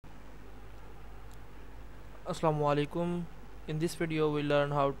Assalamu alaikum. In this video we learn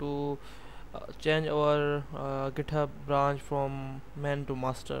how to change our GitHub branch from main to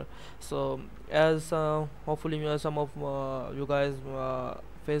master. So as hopefully some of you guys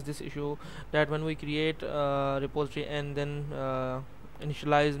face this issue, that when we create a repository and then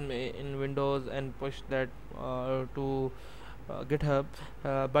initialize in Windows and push that to GitHub,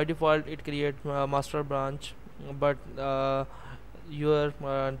 by default it creates master branch, but your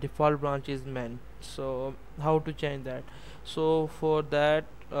default branch is main. So how to change that? So for that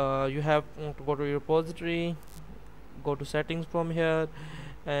you have to go to your repository, go to settings from here,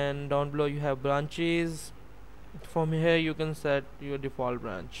 and down below you have branches. From here you can set your default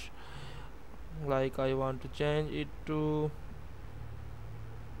branch. Like I want to change it to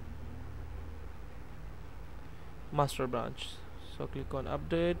master branch, so click on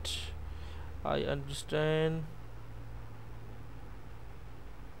update. I understand.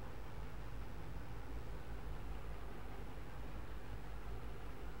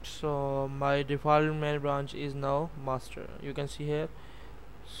 So my default main branch is now master, you can see here.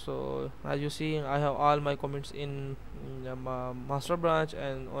 So as you see, I have all my commits in the master branch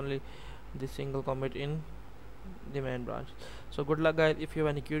and only the single commit in the main branch. So good luck guys. If you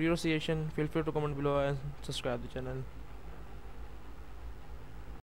have any curious suggestion, feel free to comment below and subscribe the channel.